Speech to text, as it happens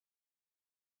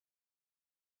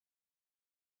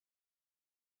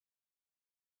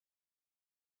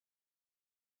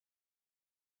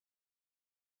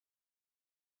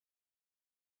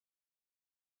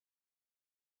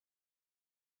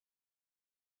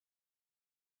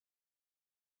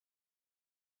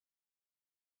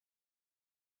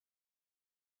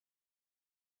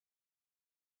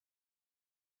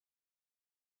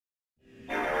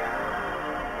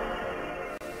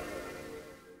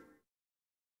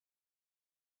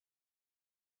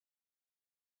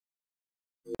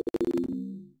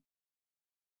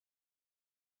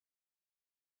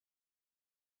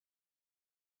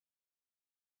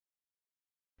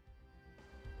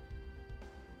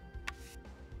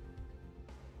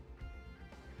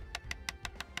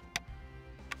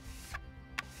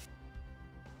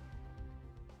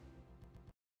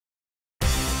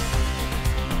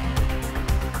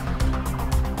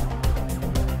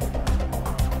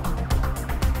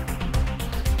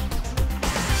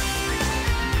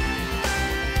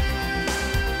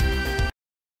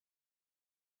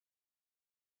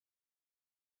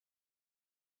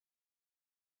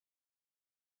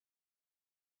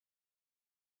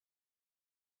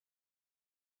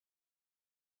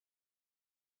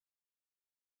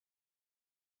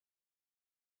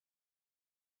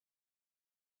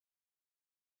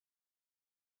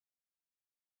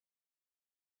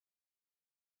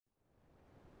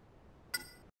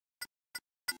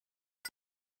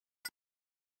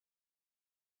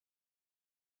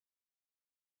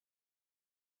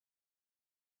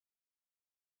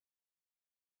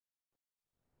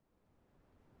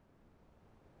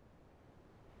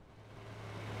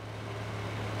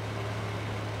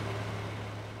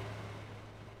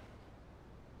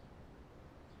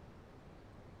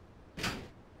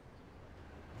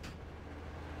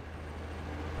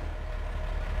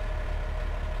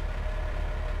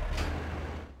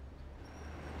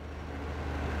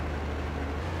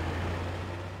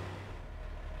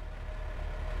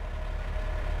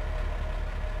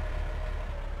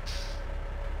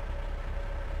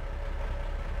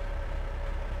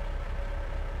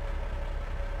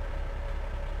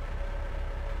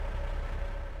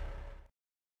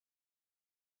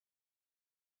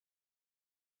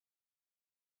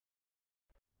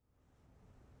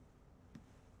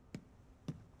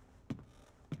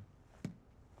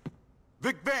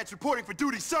Vic Vance reporting for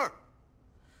duty, sir!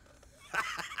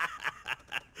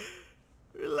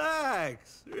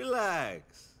 Relax,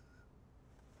 relax.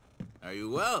 Are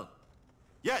you well?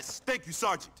 Yes, thank you,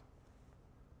 Sergeant.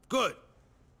 Good.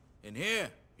 In here,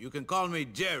 you can call me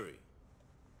Jerry.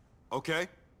 Okay.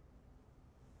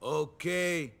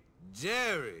 Okay,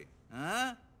 Jerry,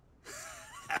 huh?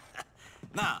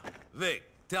 Now, Vic,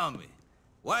 tell me,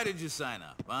 why did you sign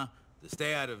up, huh? To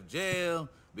stay out of jail?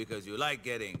 Because you like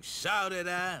getting shouted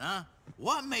at, huh?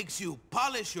 What makes you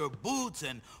polish your boots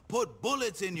and put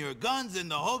bullets in your guns in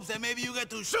the hopes that maybe you get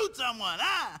to shoot someone,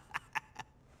 huh?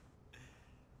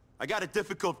 I got a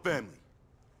difficult family.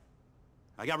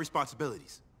 I got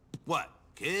responsibilities. What,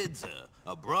 kids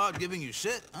abroad giving you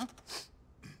shit, huh?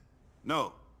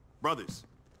 No, brothers.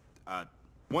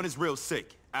 One is real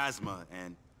sick, asthma,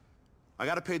 and I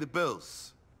gotta pay the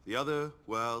bills. The other,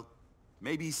 well,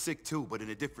 maybe he's sick too, but in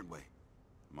a different way.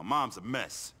 My mom's a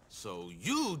mess. So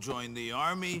you joined the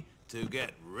army to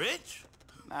get rich?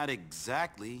 Not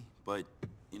exactly, but,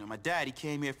 you know, my dad, he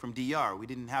came here from DR. We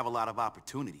didn't have a lot of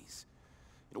opportunities.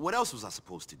 You know, what else was I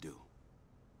supposed to do?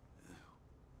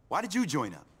 Why did you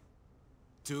join up?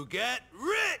 To get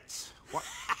rich!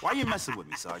 Why are you messing with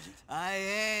me, Sergeant? I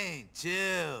ain't.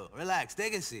 Chill. Relax.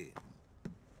 Take a seat.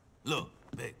 Look,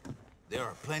 Vic, there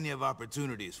are plenty of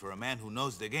opportunities for a man who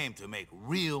knows the game to make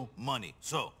real money.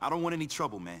 So... I don't want any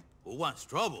trouble, man. Who wants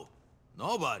trouble?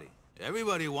 Nobody.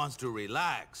 Everybody wants to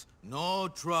relax. No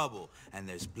trouble. And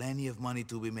there's plenty of money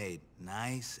to be made.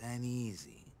 Nice and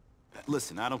easy.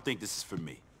 Listen, I don't think this is for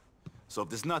me. So if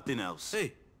there's nothing else...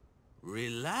 Hey,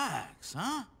 relax,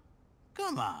 huh?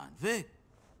 Come on, Vic.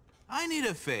 I need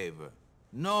a favor.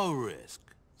 No risk.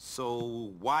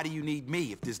 So why do you need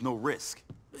me if there's no risk?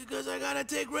 Because I gotta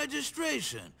take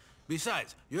registration.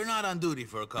 Besides, you're not on duty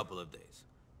for a couple of days.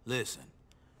 Listen,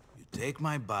 you take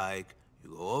my bike,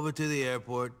 you go over to the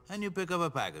airport, and you pick up a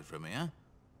package for me, huh?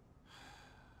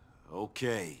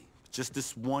 Okay, just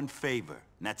this one favor,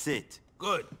 and that's it.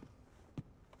 Good.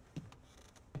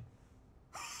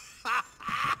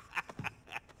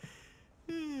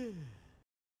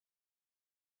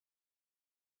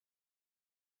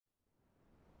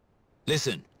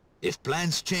 Listen, if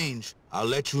plans change, I'll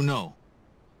let you know.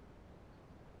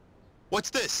 What's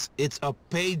this? It's a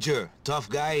pager, tough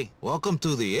guy. Welcome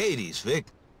to the 80s, Vic.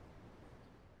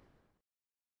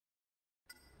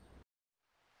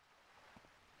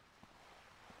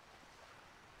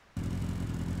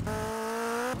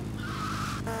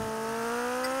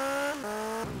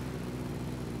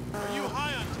 Are you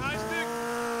high on Thai stick?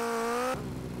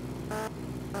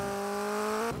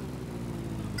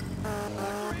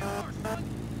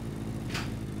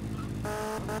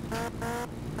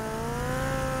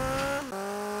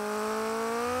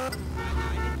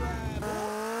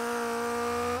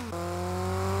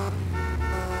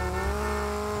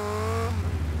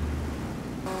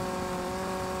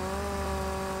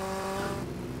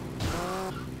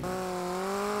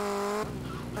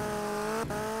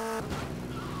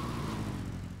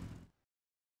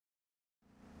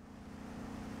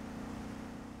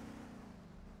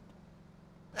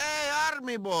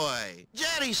 Army boy,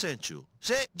 Jerry sent you.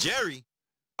 Say, Jerry?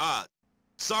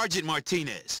 Sergeant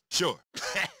Martinez. Sure.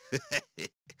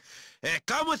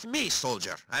 Come with me,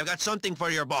 soldier. I've got something for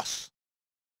your boss.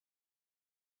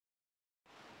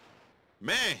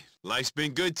 Man, life's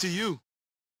been good to you.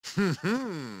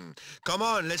 Come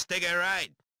on, let's take a ride.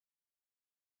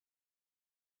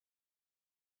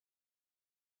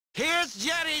 Here's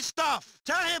Jerry's stuff.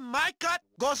 Tell him my cut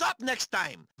goes up next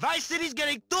time. Vice City's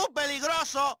getting too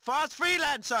peligroso for us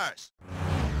freelancers.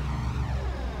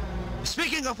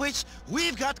 Speaking of which,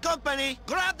 we've got company.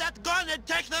 Grab that gun and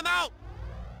take them out.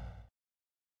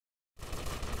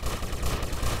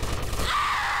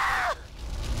 Ah!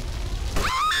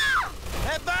 Ah!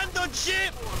 Abandoned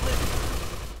ship!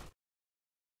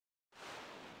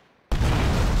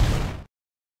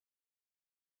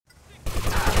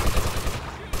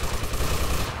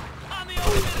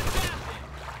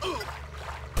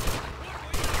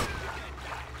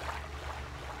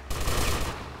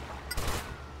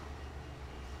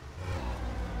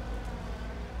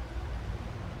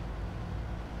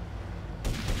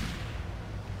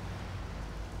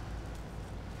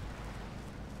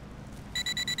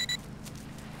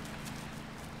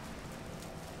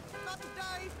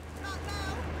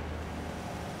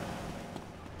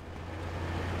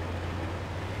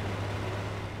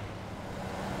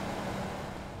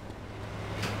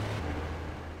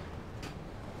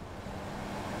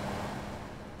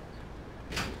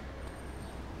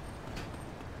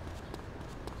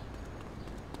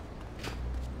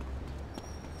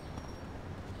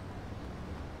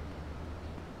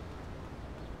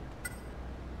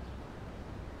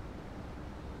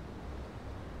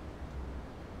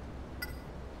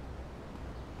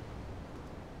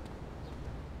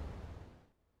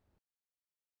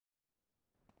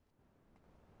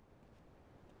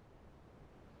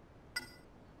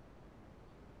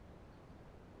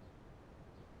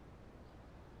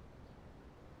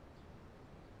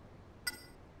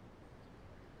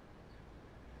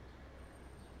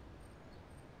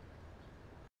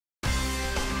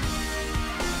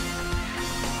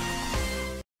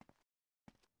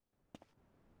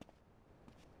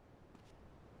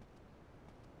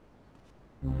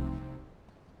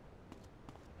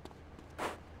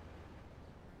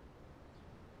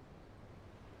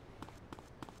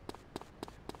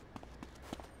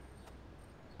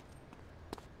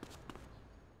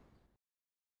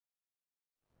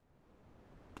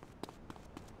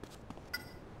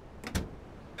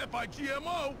 certified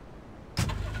GMO.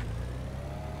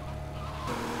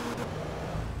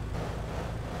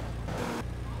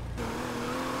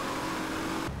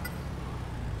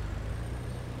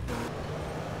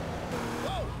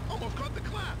 Whoa, almost caught the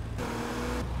clap.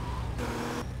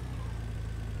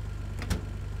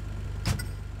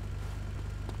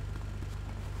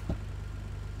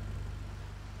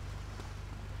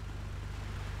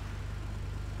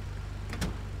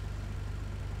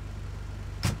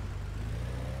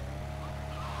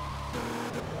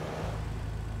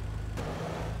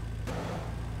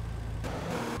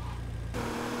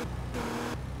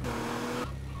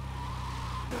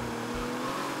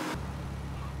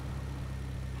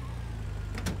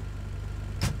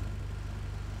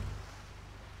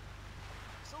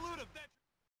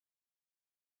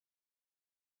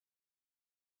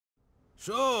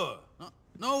 Sure.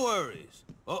 No worries.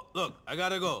 Oh, look, I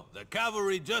gotta go. The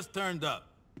cavalry just turned up.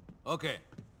 Okay,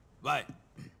 bye.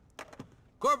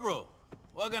 Corporal,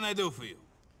 what can I do for you?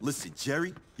 Listen,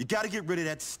 Jerry, you gotta get rid of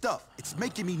that stuff. It's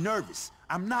making me nervous.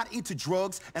 I'm not into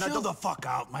drugs, and Chill the fuck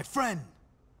out, my friend.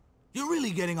 You're really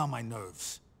getting on my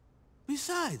nerves.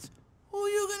 Besides, who are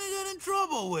you gonna get in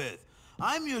trouble with?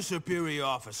 I'm your superior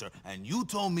officer, and you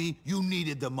told me you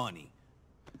needed the money.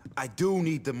 I do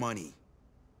need the money.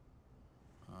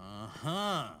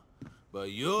 Uh-huh.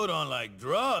 But you don't like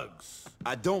drugs.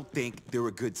 I don't think they're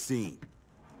a good scene.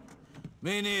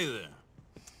 Me neither.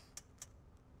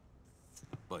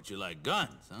 But you like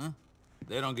guns, huh?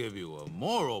 They don't give you a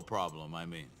moral problem, I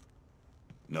mean.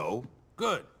 No.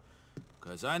 Good.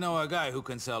 Because I know a guy who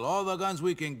can sell all the guns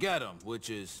we can get him, which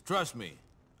is, trust me,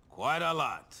 quite a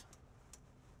lot.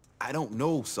 I don't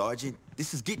know, Sergeant.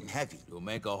 This is getting heavy. You'll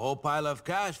make a whole pile of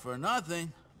cash for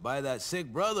nothing. Buy that sick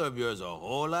brother of yours a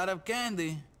whole lot of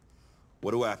candy. What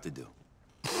do I have to do?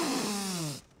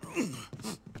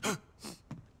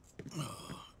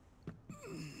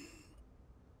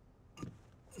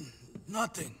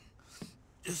 Nothing.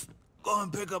 Just go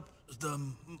and pick up the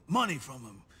money from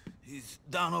him. He's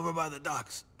down over by the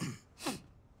docks.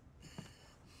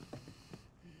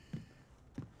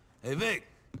 Hey, Vic.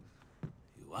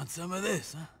 You want some of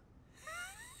this, huh?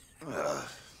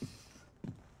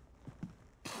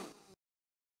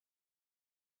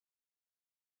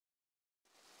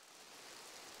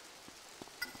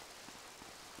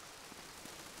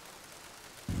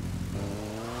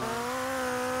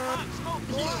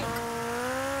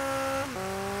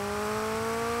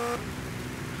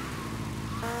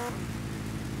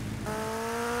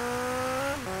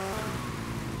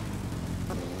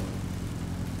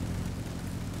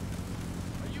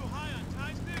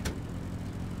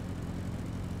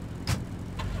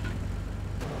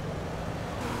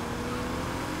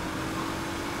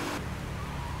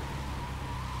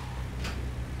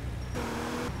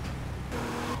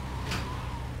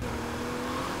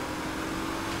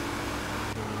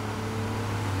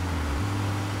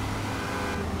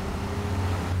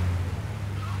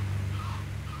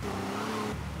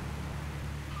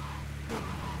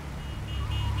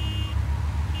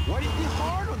 Why did you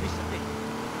hard on this thing?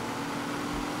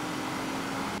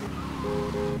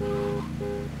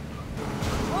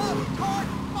 Oh, hard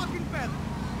fucking feather!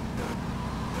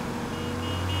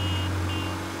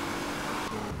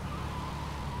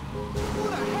 Who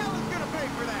the hell is gonna pay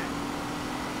for that?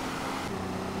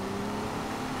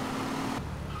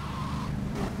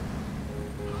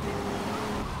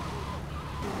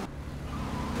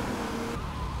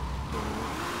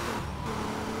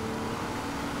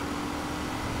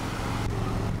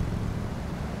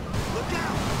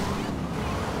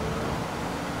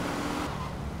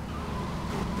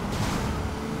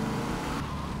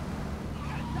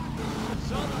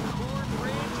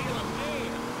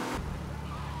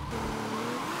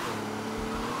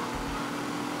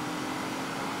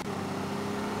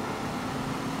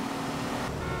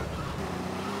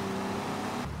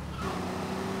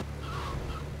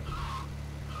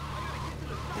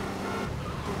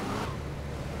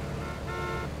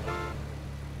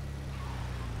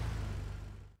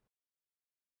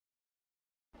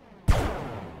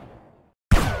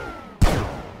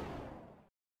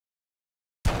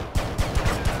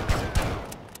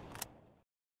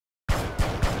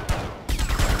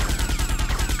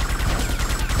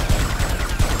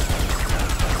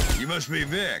 You must be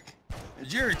Vic.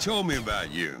 Jerry told me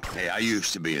about you. Hey, I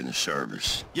used to be in the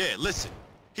service. Yeah, listen.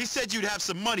 He said you'd have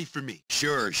some money for me.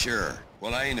 Sure, sure.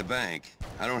 Well, I ain't a bank.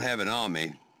 I don't have it on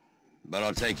me, but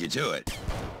I'll take you to it.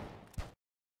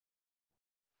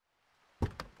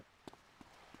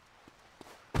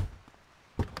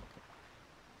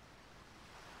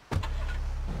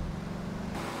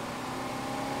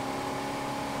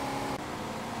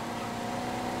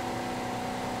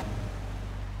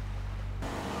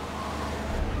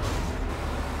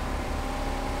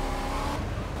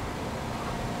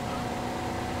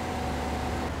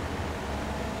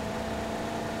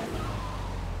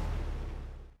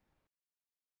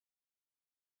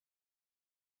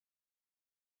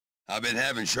 I've been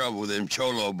having trouble with them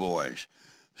Cholo boys.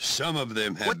 Some of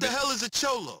them have What the hell is a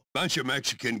Cholo? Bunch of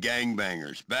Mexican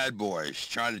gangbangers, bad boys,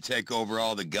 trying to take over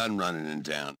all the gun running in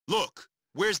town. Look,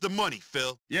 where's the money,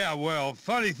 Phil? Yeah, well,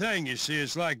 funny thing, you see,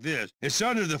 it's like this. It's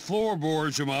under the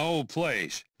floorboards of my old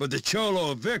place. But the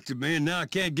Cholo evicted me and now I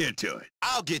can't get to it.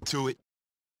 I'll get to it.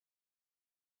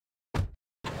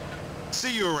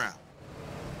 See you around.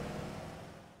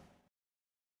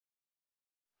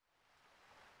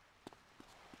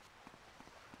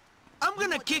 I'm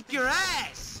gonna kick your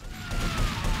ass!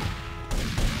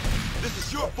 This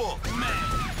is your fault.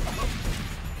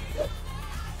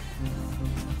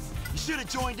 You should have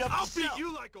joined up. I'll beat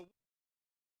you like a...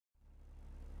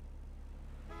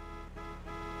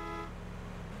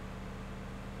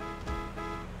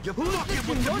 You're fucking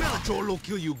with the Emulator. Cholo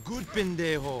kill you good,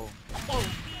 pendejo.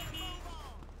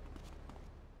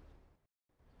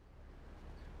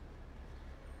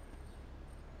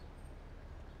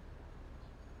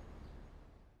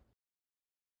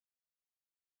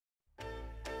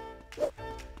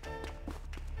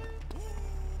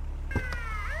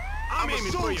 I'm a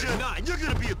aiming for your soldier, nuts. and you're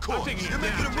gonna be a corpse. taking You're it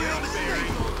making down, a real Barry.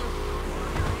 mistake.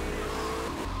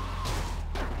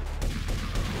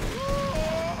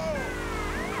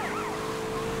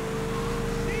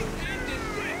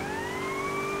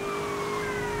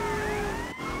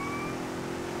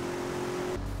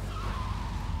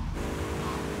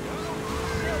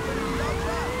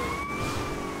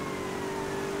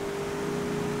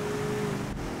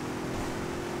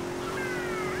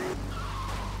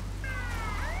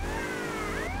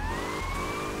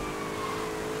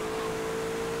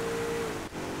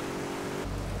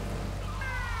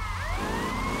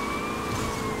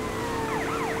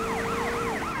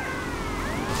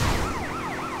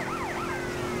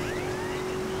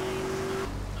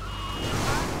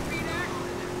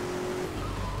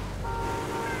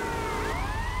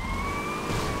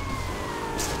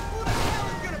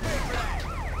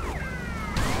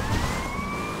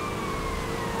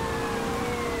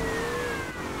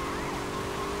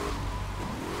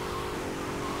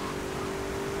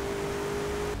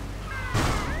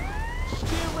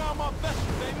 Steer around my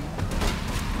vessel, baby.